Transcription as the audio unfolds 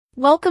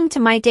Welcome to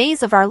my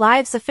Days of Our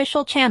Lives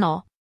official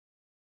channel.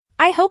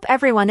 I hope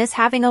everyone is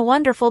having a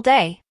wonderful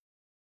day.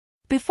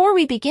 Before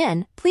we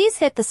begin, please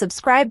hit the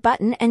subscribe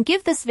button and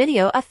give this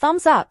video a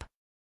thumbs up.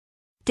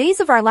 Days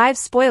of Our Lives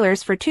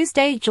spoilers for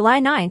Tuesday,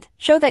 July 9th,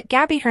 show that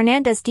Gabby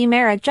Hernandez de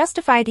Mera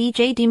justified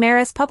EJ de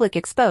Mera's public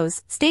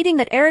expose, stating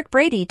that Eric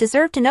Brady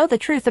deserved to know the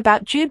truth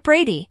about Jude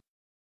Brady.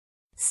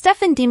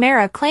 Stephen de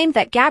Mera claimed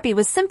that Gabby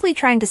was simply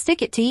trying to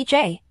stick it to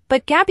EJ,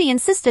 but Gabby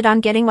insisted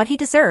on getting what he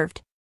deserved.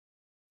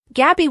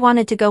 Gabby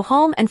wanted to go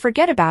home and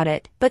forget about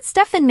it, but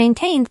Stephen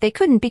maintained they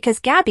couldn't because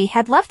Gabby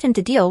had left him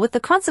to deal with the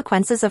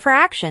consequences of her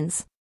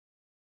actions.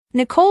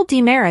 Nicole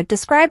de Mera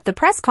described the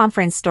press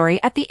conference story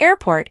at the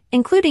airport,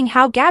 including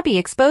how Gabby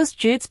exposed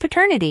Jude's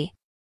paternity.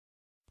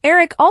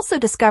 Eric also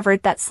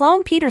discovered that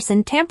Sloan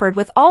Peterson tampered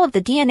with all of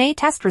the DNA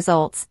test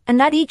results, and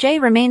that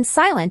EJ remained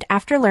silent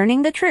after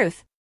learning the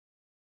truth.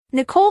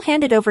 Nicole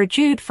handed over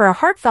Jude for a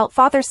heartfelt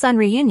father-son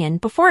reunion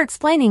before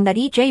explaining that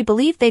EJ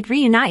believed they'd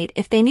reunite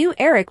if they knew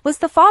Eric was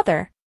the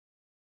father.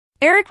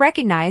 Eric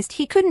recognized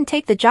he couldn't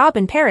take the job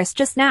in Paris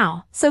just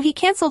now, so he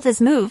canceled his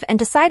move and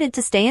decided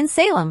to stay in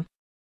Salem.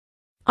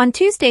 On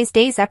Tuesday's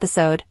Days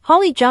episode,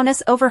 Holly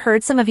Jonas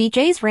overheard some of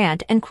EJ's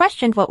rant and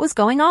questioned what was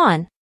going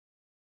on.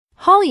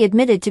 Holly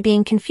admitted to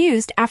being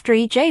confused after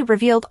EJ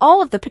revealed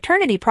all of the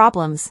paternity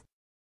problems.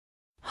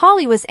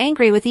 Holly was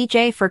angry with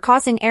EJ for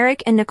causing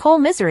Eric and Nicole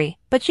misery,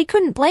 but she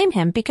couldn't blame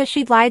him because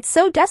she'd lied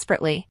so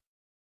desperately.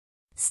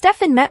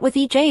 Stephen met with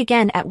EJ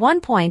again at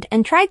one point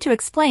and tried to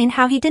explain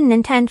how he didn't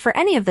intend for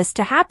any of this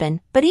to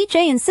happen, but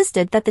EJ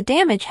insisted that the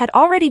damage had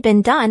already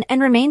been done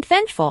and remained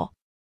vengeful.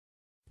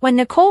 When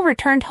Nicole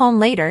returned home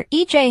later,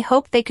 EJ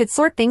hoped they could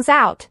sort things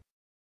out.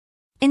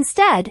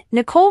 Instead,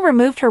 Nicole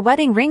removed her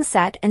wedding ring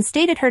set and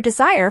stated her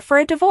desire for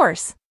a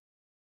divorce.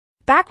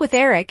 Back with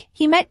Eric,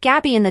 he met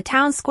Gabby in the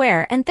town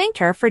square and thanked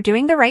her for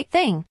doing the right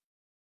thing.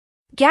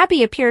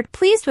 Gabby appeared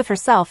pleased with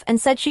herself and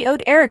said she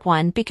owed Eric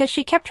one because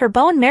she kept her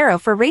bone marrow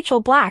for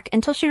Rachel Black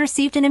until she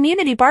received an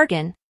immunity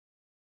bargain.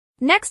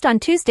 Next on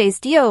Tuesday's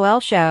DOL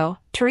show,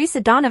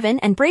 Teresa Donovan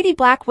and Brady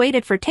Black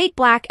waited for Tate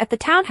Black at the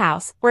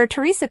townhouse, where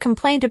Teresa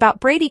complained about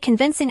Brady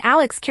convincing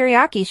Alex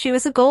Kyriaki she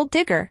was a gold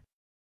digger.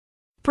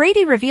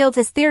 Brady revealed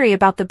his theory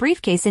about the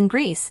briefcase in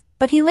Greece,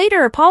 but he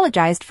later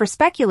apologized for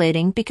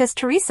speculating because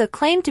Teresa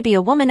claimed to be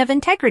a woman of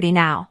integrity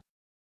now.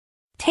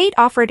 Tate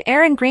offered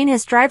Aaron Green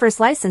his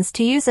driver's license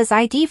to use as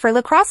ID for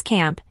lacrosse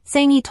camp,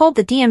 saying he told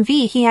the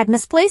DMV he had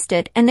misplaced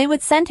it and they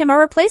would send him a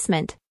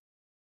replacement.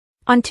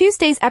 On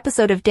Tuesday's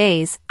episode of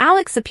Days,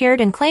 Alex appeared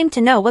and claimed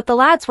to know what the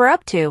lads were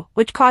up to,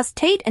 which caused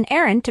Tate and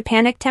Aaron to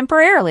panic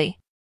temporarily.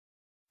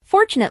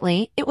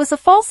 Fortunately, it was a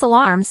false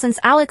alarm since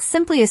Alex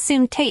simply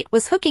assumed Tate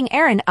was hooking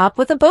Aaron up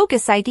with a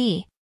bogus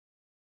ID.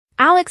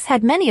 Alex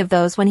had many of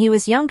those when he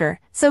was younger,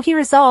 so he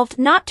resolved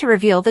not to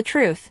reveal the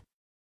truth.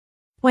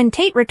 When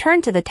Tate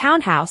returned to the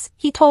townhouse,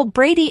 he told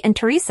Brady and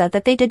Teresa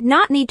that they did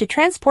not need to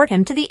transport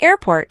him to the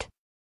airport.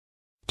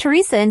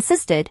 Teresa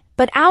insisted,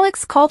 but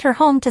Alex called her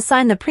home to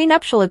sign the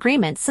prenuptial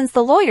agreement since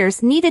the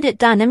lawyers needed it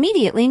done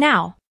immediately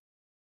now.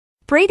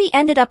 Brady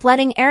ended up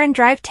letting Aaron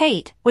drive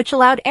Tate, which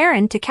allowed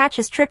Aaron to catch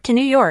his trip to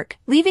New York,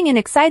 leaving an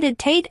excited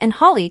Tate and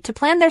Holly to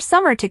plan their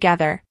summer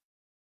together.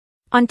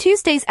 On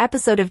Tuesday's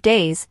episode of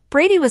Days,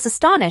 Brady was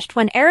astonished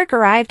when Eric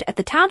arrived at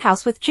the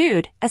townhouse with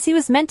Jude, as he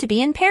was meant to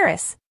be in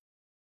Paris.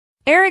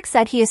 Eric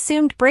said he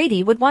assumed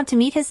Brady would want to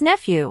meet his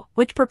nephew,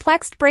 which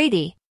perplexed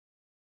Brady.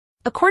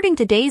 According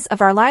to Days of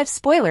Our Lives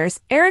spoilers,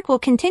 Eric will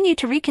continue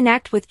to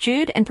reconnect with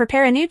Jude and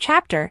prepare a new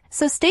chapter,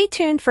 so stay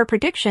tuned for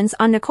predictions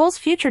on Nicole's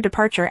future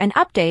departure and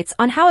updates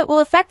on how it will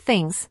affect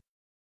things.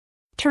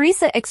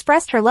 Teresa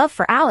expressed her love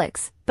for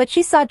Alex, but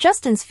she saw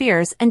Justin's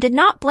fears and did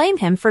not blame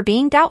him for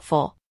being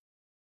doubtful.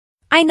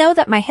 "I know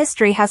that my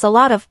history has a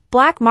lot of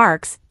black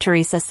marks,"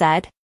 Teresa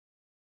said.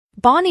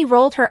 Bonnie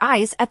rolled her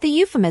eyes at the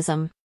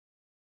euphemism.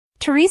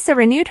 Teresa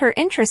renewed her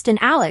interest in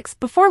Alex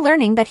before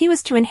learning that he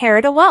was to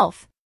inherit a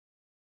wealth.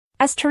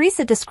 As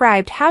Teresa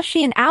described how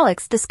she and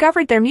Alex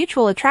discovered their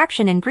mutual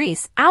attraction in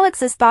Greece,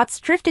 Alex's thoughts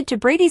drifted to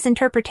Brady's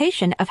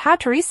interpretation of how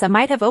Teresa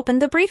might have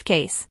opened the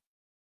briefcase.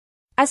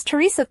 As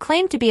Teresa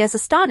claimed to be as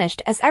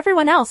astonished as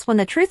everyone else when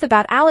the truth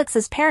about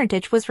Alex's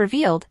parentage was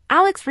revealed,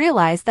 Alex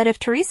realized that if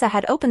Teresa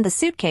had opened the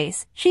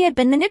suitcase, she had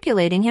been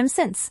manipulating him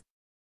since.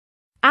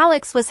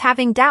 Alex was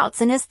having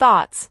doubts in his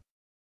thoughts.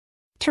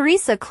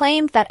 Teresa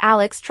claimed that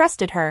Alex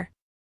trusted her.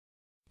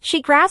 She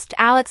grasped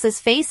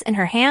Alex's face in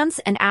her hands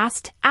and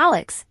asked,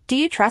 "Alex, do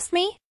you trust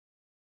me?"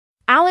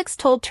 Alex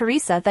told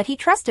Teresa that he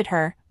trusted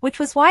her, which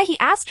was why he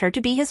asked her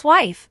to be his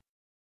wife.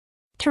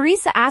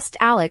 Teresa asked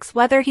Alex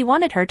whether he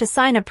wanted her to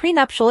sign a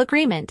prenuptial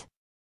agreement.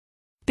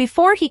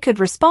 Before he could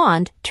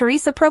respond,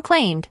 Teresa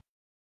proclaimed,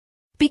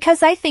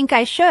 "Because I think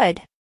I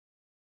should."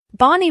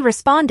 Bonnie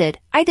responded,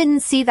 "I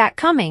didn't see that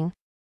coming."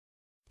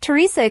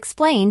 Teresa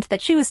explained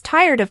that she was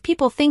tired of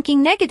people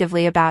thinking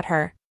negatively about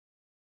her.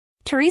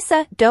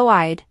 Teresa,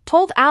 doe-eyed,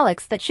 told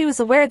Alex that she was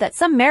aware that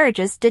some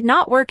marriages did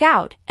not work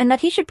out and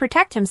that he should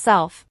protect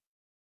himself.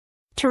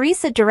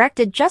 Teresa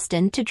directed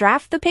Justin to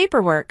draft the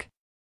paperwork.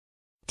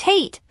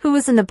 Tate, who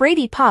was in the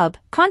Brady pub,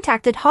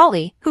 contacted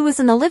Holly, who was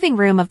in the living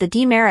room of the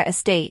DeMera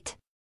estate.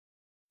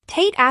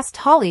 Tate asked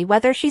Holly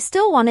whether she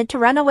still wanted to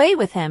run away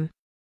with him.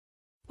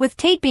 With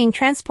Tate being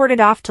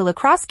transported off to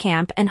lacrosse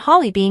camp and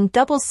Holly being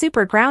double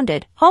super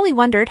grounded, Holly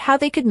wondered how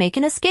they could make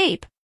an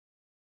escape.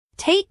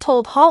 Tate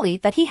told Holly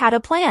that he had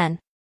a plan.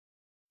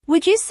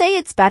 "Would you say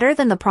it's better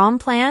than the prom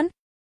plan?"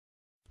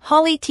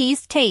 Holly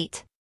teased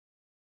Tate.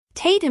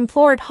 Tate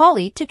implored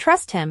Holly to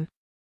trust him.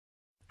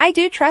 "I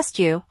do trust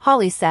you,"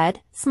 Holly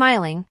said,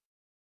 smiling.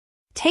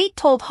 Tate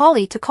told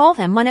Holly to call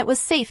him when it was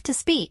safe to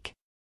speak.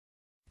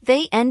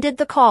 They ended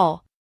the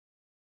call.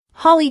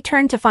 Holly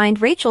turned to find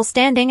Rachel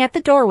standing at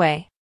the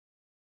doorway.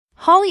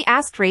 Holly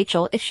asked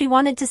Rachel if she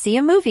wanted to see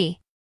a movie.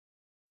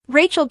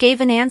 Rachel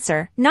gave an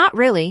answer, "Not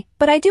really,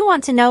 but I do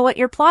want to know what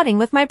you're plotting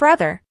with my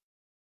brother."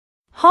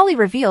 Holly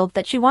revealed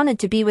that she wanted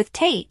to be with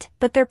Tate,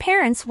 but their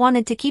parents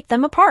wanted to keep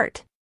them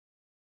apart.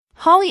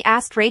 Holly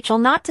asked Rachel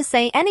not to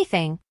say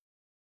anything.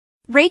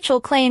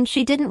 Rachel claimed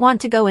she didn't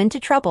want to go into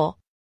trouble.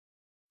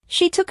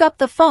 She took up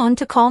the phone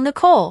to call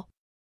Nicole.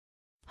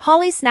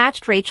 Holly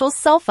snatched Rachel's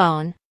cell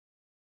phone.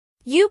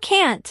 "You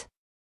can't!"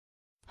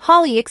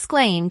 Holly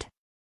exclaimed.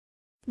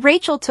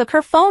 Rachel took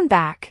her phone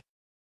back.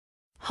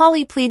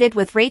 Holly pleaded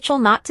with Rachel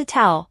not to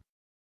tell.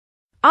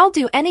 "I'll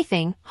do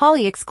anything,"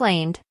 Holly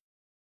exclaimed.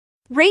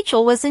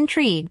 Rachel was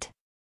intrigued.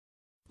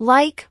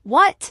 "Like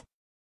what?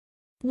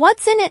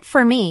 What's in it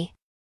for me?"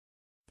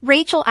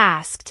 Rachel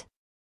asked.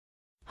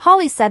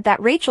 Holly said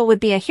that Rachel would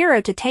be a hero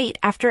to Tate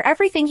after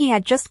everything he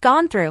had just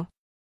gone through.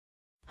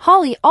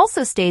 Holly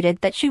also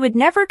stated that she would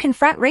never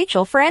confront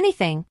Rachel for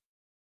anything.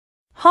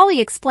 Holly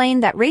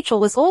explained that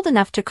Rachel was old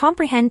enough to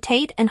comprehend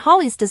Tate and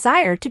Holly's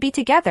desire to be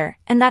together,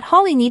 and that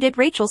Holly needed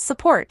Rachel's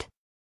support.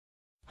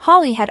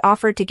 Holly had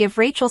offered to give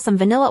Rachel some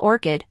Vanilla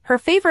Orchid, her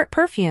favorite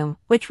perfume,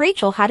 which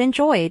Rachel had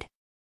enjoyed.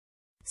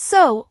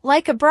 "So,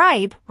 like a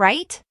bribe,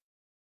 right?"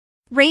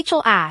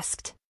 Rachel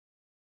asked.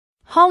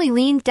 Holly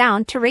leaned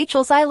down to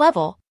Rachel's eye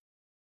level.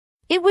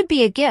 "It would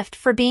be a gift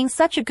for being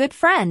such a good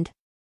friend."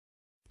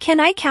 "Can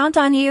I count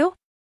on you?"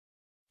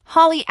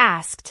 Holly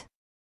asked.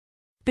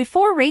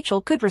 Before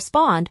Rachel could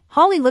respond,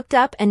 Holly looked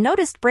up and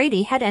noticed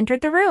Brady had entered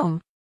the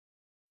room.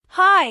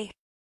 "Hi.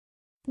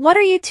 What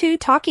are you two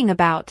talking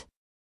about?"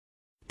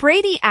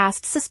 Brady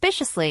asked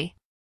suspiciously.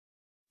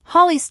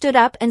 Holly stood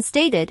up and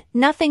stated,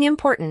 "Nothing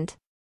important.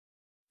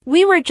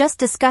 We were just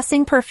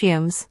discussing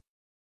perfumes."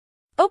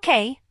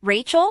 "Okay,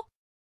 Rachel?"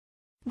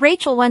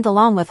 Rachel went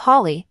along with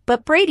Holly,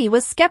 but Brady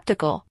was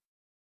skeptical.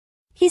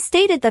 He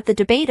stated that the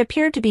debate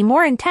appeared to be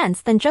more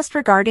intense than just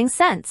regarding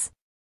scents.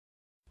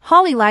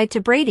 Holly lied to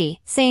Brady,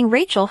 saying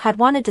Rachel had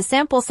wanted to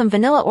sample some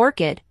Vanilla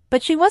Orchid,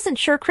 but she wasn't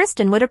sure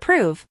Kristen would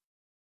approve.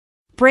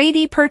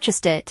 Brady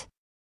purchased it.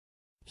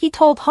 He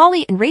told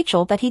Holly and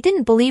Rachel that he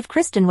didn't believe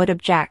Kristen would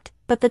object,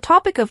 but the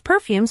topic of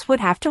perfumes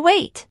would have to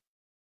wait.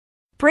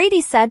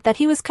 Brady said that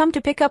he was come to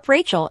pick up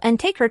Rachel and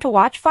take her to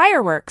watch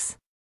fireworks.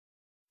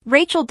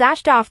 Rachel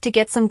dashed off to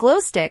get some glow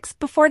sticks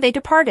before they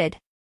departed.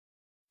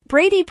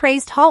 Brady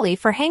praised Holly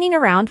for hanging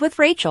around with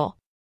Rachel.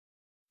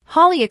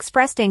 Holly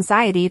expressed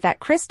anxiety that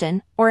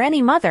Kristen, or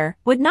any mother,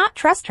 would not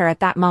trust her at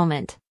that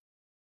moment.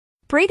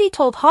 Brady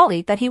told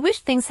Holly that he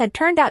wished things had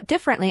turned out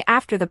differently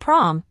after the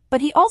prom,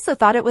 but he also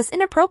thought it was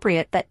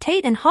inappropriate that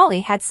Tate and Holly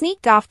had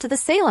sneaked off to the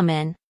Salem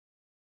Inn.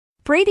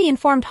 Brady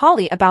informed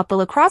Holly about the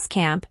lacrosse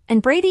camp,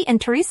 and Brady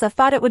and Teresa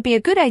thought it would be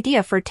a good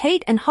idea for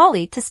Tate and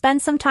Holly to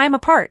spend some time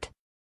apart.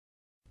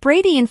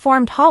 Brady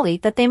informed Holly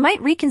that they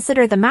might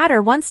reconsider the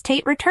matter once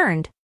Tate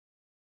returned.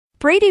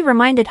 Brady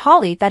reminded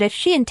Holly that if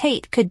she and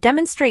Tate could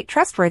demonstrate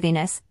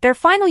trustworthiness, their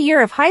final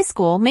year of high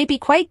school may be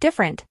quite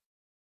different.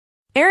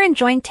 Aaron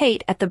joined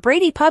Tate at the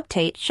Brady pub.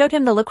 Tate showed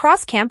him the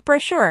lacrosse camp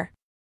brochure.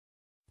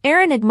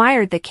 Aaron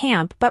admired the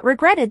camp but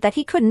regretted that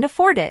he couldn't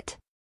afford it.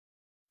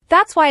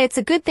 "That's why it's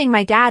a good thing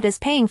my dad is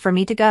paying for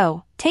me to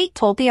go," Tate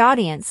told the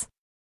audience.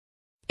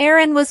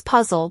 Aaron was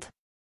puzzled.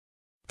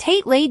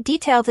 Tate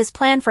detailed his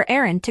plan for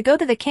Aaron to go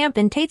to the camp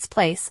in Tate's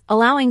place,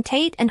 allowing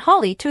Tate and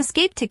Holly to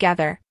escape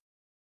together.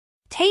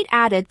 Tate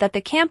added that the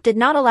camp did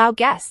not allow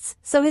guests,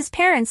 so his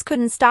parents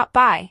couldn't stop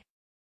by.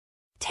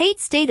 Tate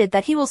stated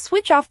that he will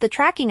switch off the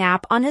tracking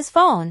app on his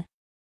phone.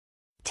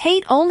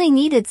 Tate only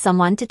needed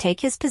someone to take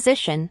his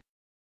position.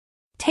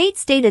 Tate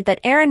stated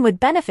that Aaron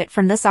would benefit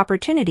from this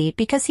opportunity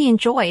because he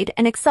enjoyed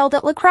and excelled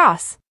at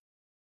lacrosse.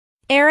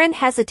 Aaron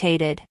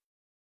hesitated.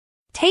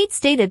 Tate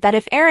stated that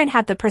if Aaron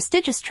had the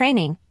prestigious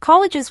training,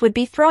 colleges would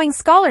be throwing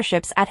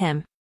scholarships at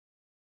him.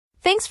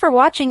 Thanks for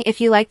watching. If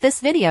you like this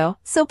video,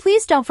 so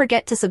please don't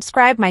forget to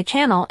subscribe my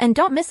channel and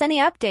don't miss any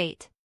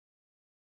update.